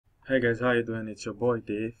Hey guys, how you doing? It's your boy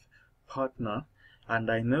Dave, partner, and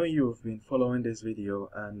I know you've been following this video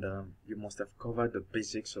and you must have covered the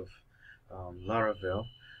basics of Laravel,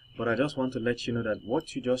 but I just want to let you know that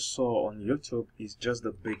what you just saw on YouTube is just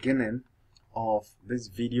the beginning of this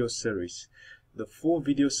video series. The full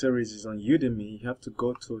video series is on Udemy. You have to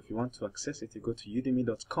go to, if you want to access it, you go to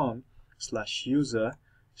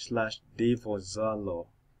udemy.com/user/Dave.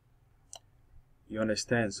 You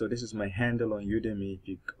understand? So this is my handle on Udemy. If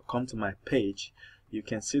you come to my page, you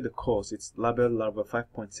can see the course. It's labeled Laravel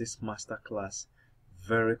 5.6 Masterclass.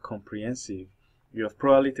 Very comprehensive. You have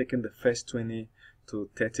probably taken the first 20 to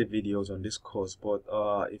 30 videos on this course, but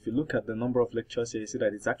if you look at the number of lectures here, you see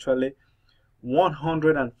that it's actually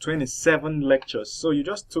 127 lectures. So you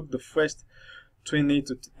just took the first 20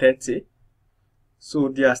 to 30. So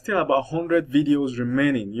there are still about 100 videos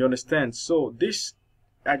remaining. You understand? So this,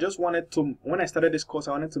 I just wanted to, when I started this course,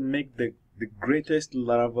 I wanted to make the greatest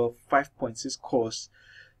Laravel 5.6 course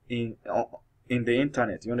in the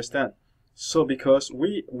internet. You understand? So because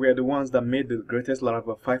we were the ones that made the greatest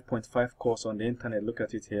Laravel 5.5 course on the internet. Look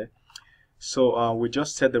at it here. So we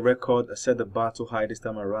just set the record, set the bar too high this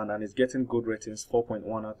time around, and it's getting good ratings,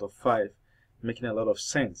 4.1 out of 5, making a lot of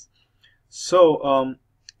sense. So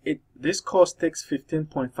this course takes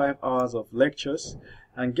 15.5 hours of lectures,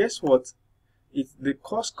 and guess what? The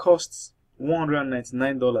course costs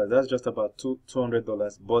 $199. That's just about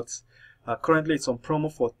 $200, but currently it's on promo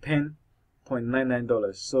for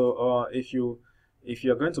 $10.99. So if you're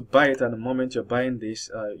going to buy it at the moment you're buying this,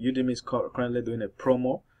 Udemy is currently doing a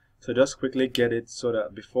promo. So just quickly get it so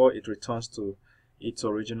that before it returns to its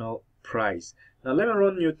original price. Now let me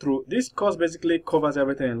run you through. This course basically covers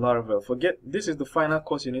everything in Laravel. Forget, this is the final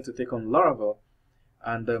course you need to take on Laravel,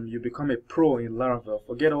 and you become a pro in Laravel.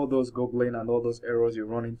 Forget all those googling and all those errors you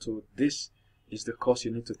run into. This is the course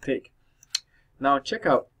you need to take. Now check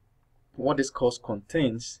out what this course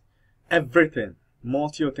contains. Everything: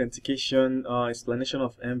 multi-authentication, explanation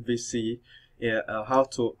of MVC, how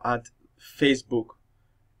to add Facebook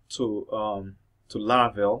to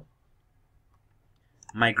Laravel,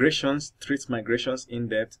 migrations, treats migrations in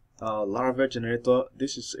depth, Laravel generator.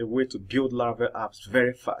 This is a way to build Laravel apps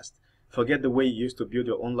very fast. Forget the way you used to build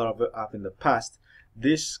your own Laravel app in the past.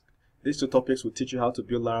 These two topics will teach you how to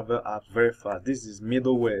build Laravel apps very fast. This is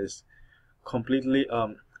middlewares, completely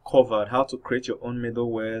covered. How to create your own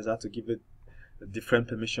middlewares, how to give it different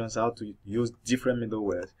permissions, how to use different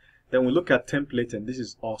middlewares. Then we look at templating. This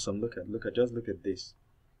is awesome. Just look at this.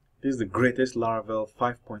 This is the greatest Laravel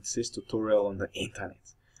 5.6 tutorial on the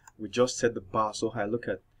internet. We just set the bar so high.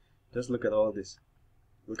 Just look at all this.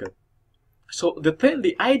 So the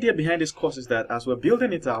idea behind this course is that as we're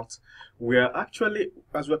building it out,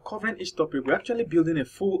 as we're covering each topic, we're actually building a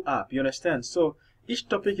full app. You understand? So each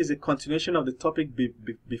topic is a continuation of the topic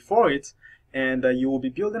before it, and you will be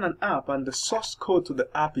building an app, and the source code to the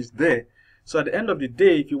app is there. So at the end of the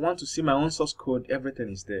day, if you want to see my own source code, everything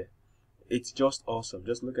is there. It's just awesome.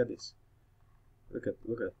 Just look at this. Look at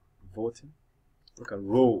voting. Look at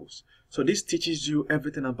roles. So this teaches you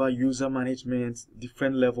everything about user management,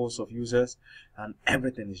 different levels of users, and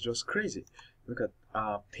everything is just crazy. Look at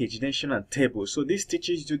pagination and tables. So this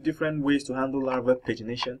teaches you different ways to handle Laravel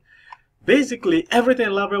pagination. Basically, everything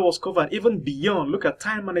in Laravel was covered, even beyond. Look at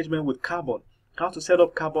time management with Carbon. How to set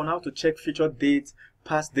up Carbon, how to check feature dates,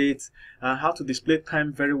 past dates, how to display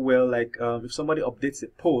time very well. Like if somebody updates a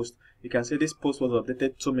post, you can say this post was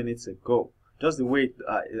updated 2 minutes ago. Just the way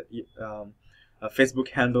Facebook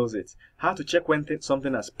handles it. How to check when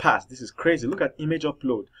something has passed. This is crazy. Look at image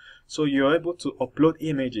upload. So you're able to upload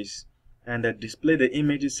images and display the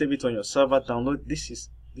images, save it on your server, download. This is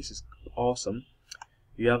awesome.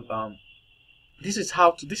 You have this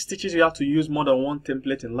teaches you how to use more than one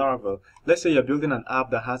template in Laravel. Let's say you're building an app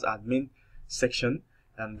that has admin section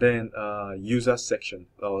and then user section,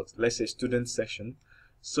 or let's say student section.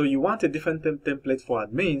 So you want a different template for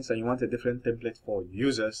admins and you want a different template for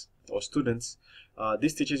users or students.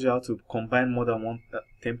 This teaches you how to combine more than one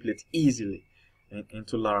template easily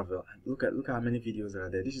into Laravel. And look at how many videos are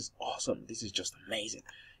there. This is awesome. This is just amazing.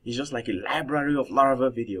 It's just like a library of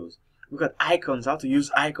Laravel videos. Look at icons, how to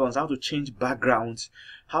use icons, how to change backgrounds,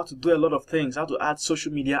 how to do a lot of things, how to add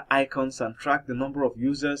social media icons and track the number of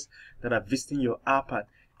users that are visiting your app, and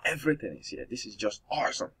everything is here. This is just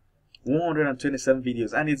awesome. 127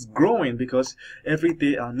 videos, and it's growing because every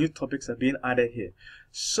day our new topics are being added here.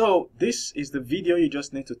 So this is the video you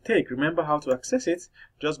just need to take. Remember how to access it.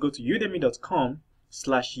 Just go to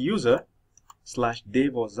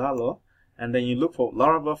udemy.com/user/Dave, and then you look for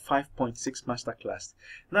Laravel 5.6 Masterclass.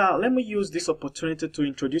 Now let me use this opportunity to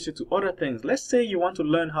introduce you to other things. Let's say you want to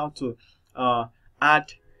learn how to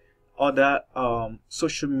add other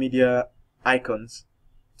social media icons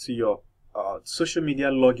to your social media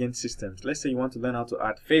login systems. Let's say you want to learn how to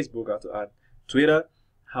add Facebook, how to add Twitter,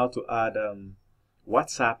 how to add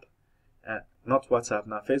WhatsApp, not WhatsApp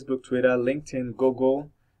now, Facebook, Twitter, LinkedIn, Google,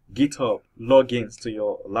 GitHub logins to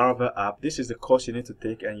your Laravel app. This is the course you need to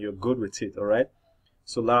take and you're good with it. All right,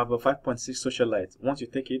 so Laravel 5.6 Socialite, once you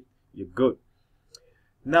take it, you're good.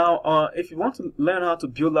 Now if you want to learn how to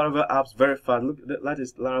build Laravel apps very fast, look, that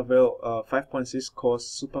is Laravel 5.6 course,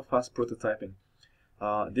 super fast prototyping.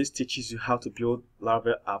 This teaches you how to build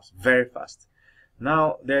Laravel apps very fast.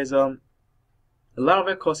 Now there's a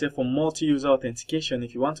Laravel course here for multi-user authentication.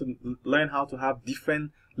 If you want to learn how to have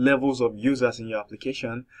different levels of users in your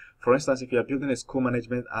application, for instance, if you are building a school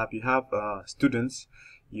management app, you have students,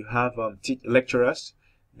 you have lecturers,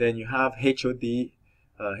 then you have HODs,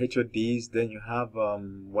 then you have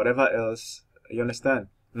whatever else, you understand,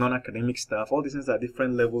 non-academic staff. All these things are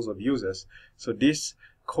different levels of users. So this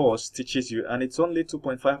course teaches you, and it's only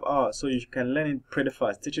 2.5 hours, so you can learn it pretty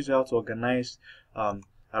fast. Teaches you how to organize,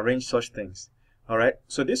 arrange such things. All right,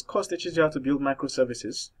 so this course teaches you how to build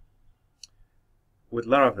microservices with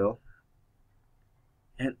Laravel,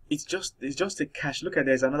 and it's just a cache. Look at,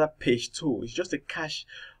 there's another page too. It's just a cache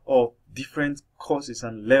of different courses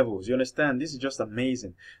and levels. You understand? This is just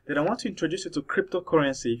amazing. Then I want to introduce you to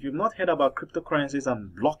cryptocurrency. If you've not heard about cryptocurrencies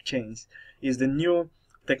and blockchains, is the new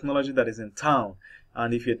technology that is in town.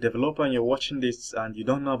 And if you're a developer and you're watching this and you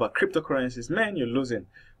don't know about cryptocurrencies, man, you're losing.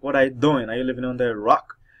 What are you doing? Are you living under a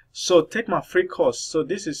rock? So take my free course. So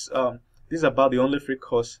this is about the only free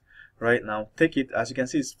course right now. Take it. As you can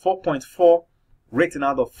see, it's 4.4 rating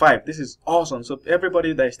out of 5. This is awesome. So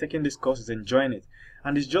everybody that is taking this course is enjoying it,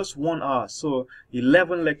 and it's just 1 hour. So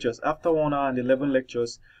 11 lectures. After 1 hour and 11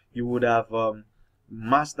 lectures, you would have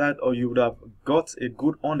mastered, or you would have got a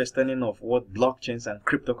good understanding of what blockchains and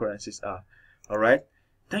cryptocurrencies are. All right,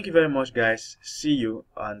 thank you very much, guys. See you,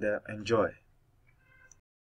 and enjoy.